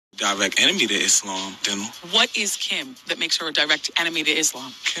direct enemy to Islam, then What is Kim that makes her a direct enemy to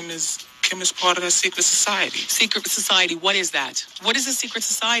Islam? Kim is part of that secret society. Secret society, what is that? What is a secret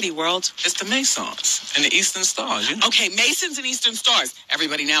society, world? It's the Masons and the Eastern Stars, you know? Okay, Masons and Eastern Stars.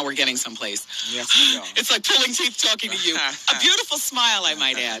 Everybody, now we're getting someplace. Yes, we are. It's like pulling teeth talking to you. A beautiful smile, I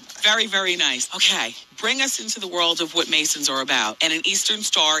might add. Very, very nice. Okay, bring us into the world of what Masons are about. And an Eastern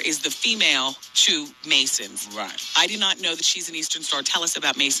Star is the female to Masons. Right. I did not know that she's an Eastern Star. Tell us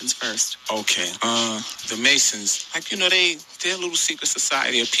about Masons first. Okay. The Masons, like, you know, they're a little secret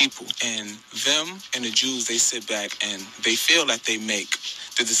society of people. And them and the Jews, they sit back and they feel like they make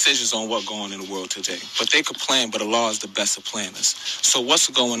the decisions on what's going on in the world today. But they could plan, but Allah is the best of planners. So what's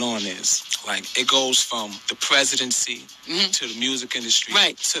going on is, like, it goes from the presidency to the music industry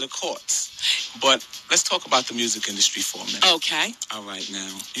to the courts. But let's talk about the music industry for a minute. Okay. All right, now,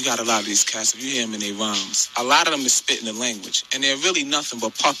 you got a lot of these cats. If you hear them in their rhymes, a lot of them is spitting the language. And they're really nothing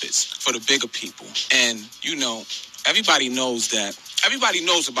but puppets for the bigger people. And, you know, everybody knows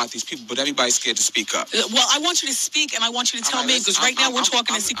about these people, but everybody's scared to speak up. Well, I want you to speak, and I want you to tell me, because right now we're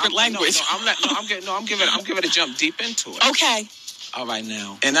talking a secret language. I'm giving it a jump deep into it. Okay. All right,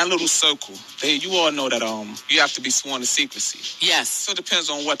 now, in that little circle, you all know that you have to be sworn to secrecy. Yes. So it depends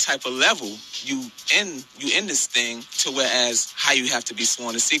on what type of level you in this thing, to whereas how you have to be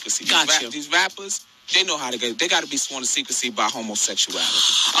sworn to secrecy. Gotcha. These rappers, they know how to get. They got to be sworn to secrecy by homosexuality.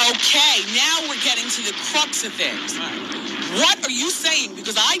 Okay, now we're getting to the crux of things. Right. What are you saying?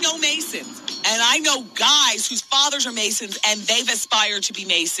 Because I know Masons, and I know guys whose fathers are Masons, and they've aspired to be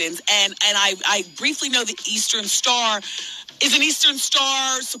Masons, and I briefly know the Eastern Star. Is an Eastern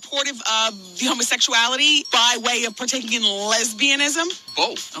Star supportive of the homosexuality by way of partaking in lesbianism?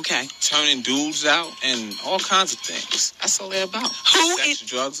 Both. Okay. Turning dudes out and all kinds of things. That's all they're about. Sex,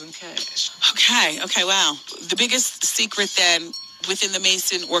 drugs, and cash. Okay, wow. The biggest secret then within the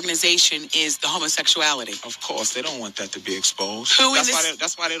Mason organization is the homosexuality. Of course, they don't want that to be exposed.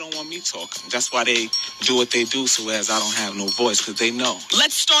 That's why they don't want me talking. That's why they do what they do, so as I don't have no voice, because they know.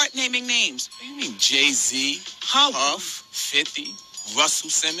 Let's start naming names. What do you mean? Jay-Z, Puff, 50, Russell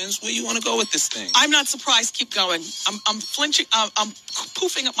Simmons. Where you want to go with this thing? I'm not surprised. Keep going. I'm flinching. I'm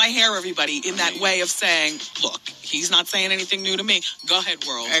poofing up my hair, everybody, in that way of saying, look, he's not saying anything new to me. Go ahead,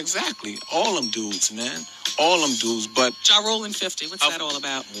 world. Exactly. All them dudes, man. All them dudes, but... Ja Rule and 50. What's that all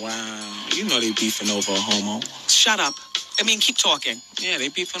about? Wow. You know they beefing over a homo. Shut up. I mean, keep talking. Yeah, they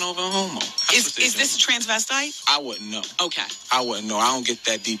beefing over a homo. Is this a transvestite? I wouldn't know. Okay. I wouldn't know. I don't get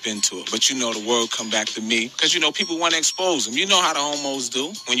that deep into it. But you know the word come back to me. Because, you know, people want to expose them. You know how the homos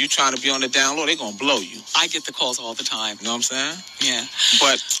do. When you're trying to be on the down low, they're going to blow you. I get the calls all the time. You know what I'm saying? Yeah.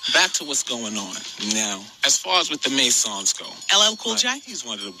 But back to what's going on now. As far as with the Masons go. LL Cool J? He's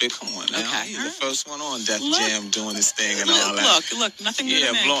one of the big... Come on now. Okay. He's the first one on Def Jam doing this thing and all that. Look. Nothing new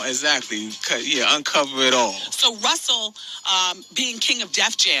to me. Yeah, exactly. Yeah, uncover it all. So Russell, being king of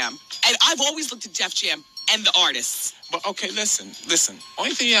Def Jam, and I've always looked at Def Jam and the artists. But, okay, listen.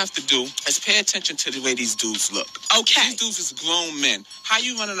 Only thing you have to do is pay attention to the way these dudes look. Okay. These dudes is grown men. How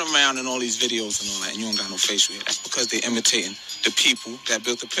you running around in all these videos and all that, and you don't got no facial hair? That's because they're imitating the people that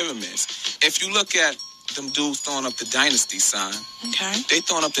built the pyramids. If you look at them dudes throwing up the dynasty sign. Okay. They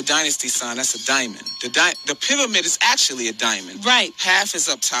throwing up the dynasty sign. That's a diamond. The pyramid is actually a diamond. Right. Half is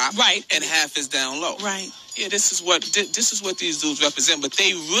up top. Right. And half is down low. Right. Yeah, this is what these dudes represent, but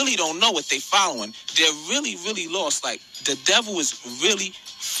they really don't know what they following. They're really, really lost. Like, the devil is really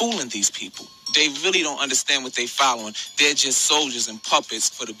fooling these people. They really don't understand what they following. They're just soldiers and puppets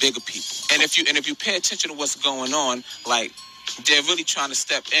for the bigger people. And if you pay attention to what's going on, like, they're really trying to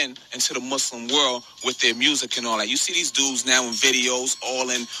step into the Muslim world with their music and all that. You see these dudes now in videos,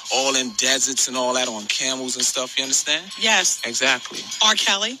 all in deserts and all that, on camels and stuff. You understand? Yes. Exactly. R.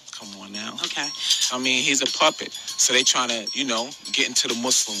 Kelly. Come on now. Okay. I mean, he's a puppet. So they trying to, get into the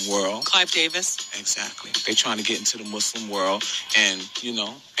Muslim world. Clive Davis. Exactly. They trying to get into the Muslim world and,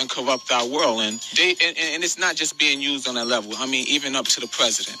 and corrupt our world. And they and it's not just being used on that level. I mean, even up to the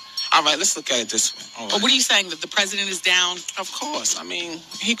president. All right, let's look at it this way. All right. Well, what are you saying, that the president is down? Of course. I mean,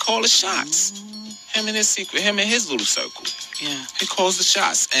 he called the shots. Him and his little circle. Yeah. He calls the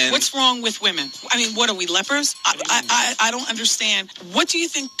shots. And what's wrong with women? I mean, what are we, lepers? I don't understand. What do you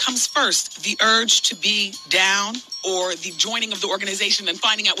think comes first? The urge to be down, or the joining of the organization and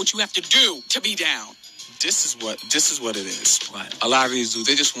finding out what you have to do to be down? This is what it is. Right. A lot of these dudes,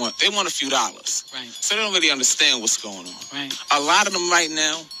 they want a few dollars. Right. So they don't really understand what's going on. Right. A lot of them right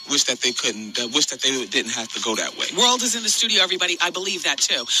now wish that they didn't have to go that way. World is in the studio, everybody. I believe that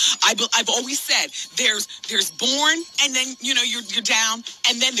too. I've always said there's born, and then you're down,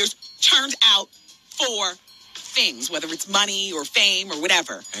 and then there's turned out for things, whether it's money or fame or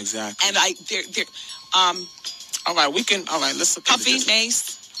whatever. Exactly. And all right, let's look at Puffy, this.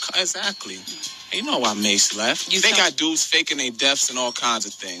 Mace. Exactly. You know why Mace left? They got dudes faking their deaths and all kinds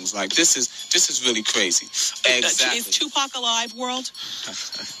of things. Like, this is really crazy. Exactly. Is Tupac alive, world?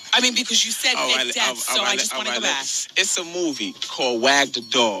 I mean, because you said fake death, so I just want to go back. It's a movie called Wag the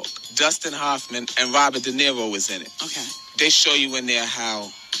Dog. Dustin Hoffman and Robert De Niro was in it. Okay. They show you in there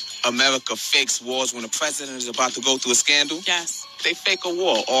how America fakes wars when the president is about to go through a scandal. Yes. They fake a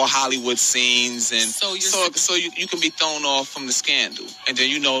war, all Hollywood scenes, and so you can be thrown off from the scandal, and then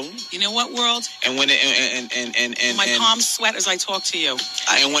you know what, world, and when it my palms sweat as I talk to you,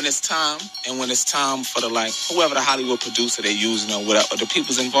 and when it's time for whoever the Hollywood producer they're using or whatever the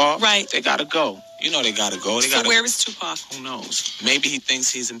people's involved, right? They gotta go. You know they gotta go. So where is Tupac? Who knows? Maybe he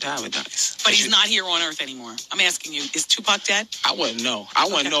thinks he's in paradise, but he's not here on Earth anymore. I'm asking you, is Tupac dead? I wouldn't know. I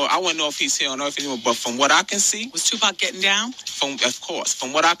wouldn't know if he's here on Earth anymore. But from what I can see, was Tupac getting down? Of course.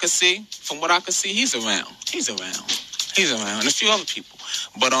 From what I can see, he's around. He's around, and a few other people.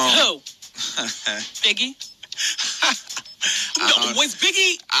 But who? Biggie. No, was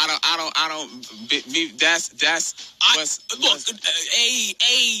Biggie? I don't. That's.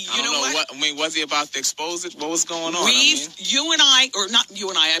 You know what? I mean, was he about to expose it? What was going on? You and I, or not you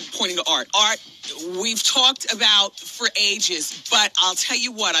and I, I'm pointing to Art. Art, we've talked about for ages, but I'll tell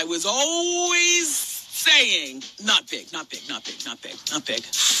you what, I was always saying, not big.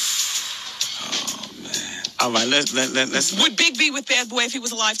 Oh, man. All right, let's. Would Big be with Bad Boy if he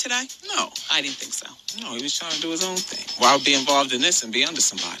was alive today? No. I didn't think so. No, he was trying to do his own thing. Why be involved in this and be under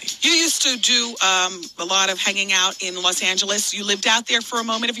somebody? You used to do a lot of hanging out in Los Angeles. You lived out there for a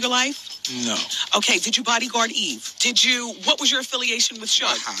moment of your life? No. Okay, did you bodyguard Eve? What was your affiliation with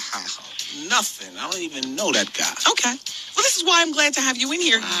Shug? Nothing. I don't even know that guy. Okay. Well, this is why I'm glad to have you in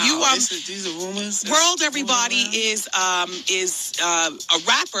here. Wow, these are rumors. World, everybody is a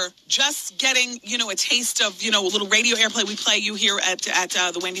rapper just getting, a taste of, a little radio airplay. We play you here at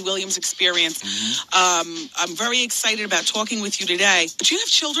the Wendy Williams Experience. Mm-hmm. I'm very excited about talking with you today. Do you have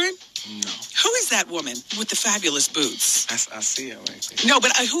children? No. Who is that woman with the fabulous boots? I see her right there. No,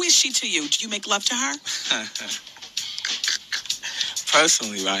 but who is she to you? Do you make love to her?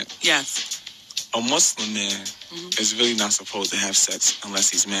 Personally, right? Yes. A Muslim man is really not supposed to have sex unless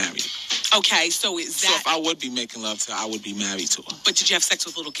he's married. Okay, so is that... So if I would be making love to her, I would be married to her. But did you have sex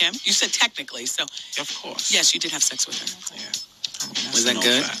with Lil Kim? You said technically, so... Of course. Yes, you did have sex with her. Yeah. Was that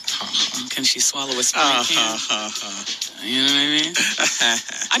good? Can she swallow a Sprite can? You know what I mean?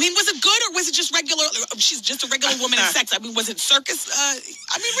 I mean, was it good or was it just regular? She's just a regular woman in sex. I mean, was it circus?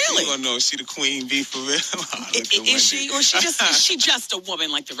 Really? You don't know if she the queen bee for real. Is she, or is she just a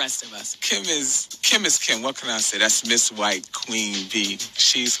woman like the rest of us? Kim is Kim. What can I say? That's Miss White, Queen Bee.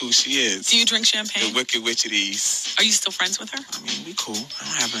 She's who she is. Do you drink champagne? The Wicked Witch of the East. Are you still friends with her? I mean, we cool. I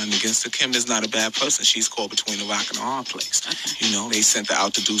don't have nothing against her. Kim is not a bad person. She's caught between the rock and the hard place. Okay. You know, they sent her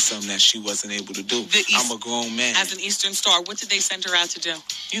out to do something that she wasn't able to do. I'm a grown man. As an Eastern Star, what did they send her out to do?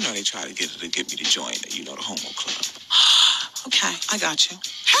 You know, they try to get her to get me to join the homo club. Okay, I got you.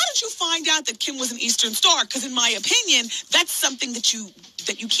 How did you find out that Kim was an Eastern Star? Because in my opinion, that's something that you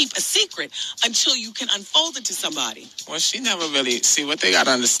keep a secret until you can unfold it to somebody. Well, she never really... See, what they got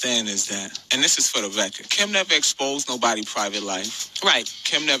to understand is that, and this is for the record, Kim never exposed nobody's private life. Right.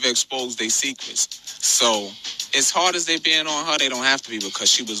 Kim never exposed their secrets. So, as hard as they being on her, they don't have to be because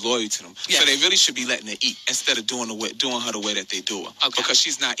she was loyal to them. Yes. So they really should be letting her eat instead of doing her the way that they do her. Okay. Because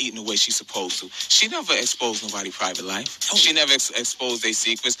she's not eating the way she's supposed to. She never exposed nobody's private life. Oh. She never exposed their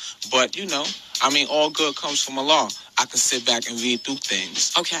secrets. But, all good comes from Allah. I can sit back and read through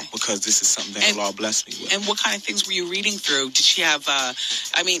things. Okay. Because this is something that Allah blessed me with. And what kind of things were you reading through? Did she have, how...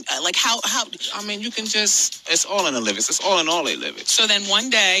 I mean, you can just... It's all in the lyrics. It's all in all they lyrics. So then one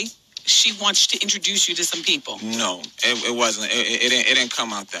day... she wants to introduce you to some people. No, it wasn't. It didn't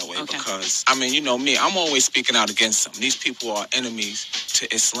come out that way. Okay. Because, you know me, I'm always speaking out against them. These people are enemies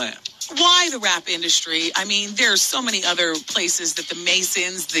to Islam. Why the rap industry? I mean, there are so many other places that the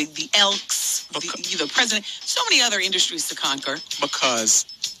Masons, the Elks, the president, so many other industries to conquer. Because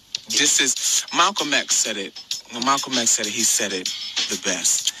this is... Malcolm X said it. When Malcolm X said it, he said it the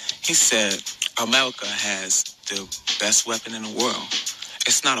best. He said, America has the best weapon in the world.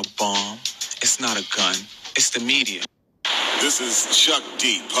 It's not a bomb. It's not a gun. It's the media. This is Chuck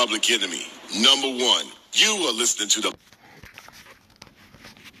D, Public Enemy, #1. You are listening to the...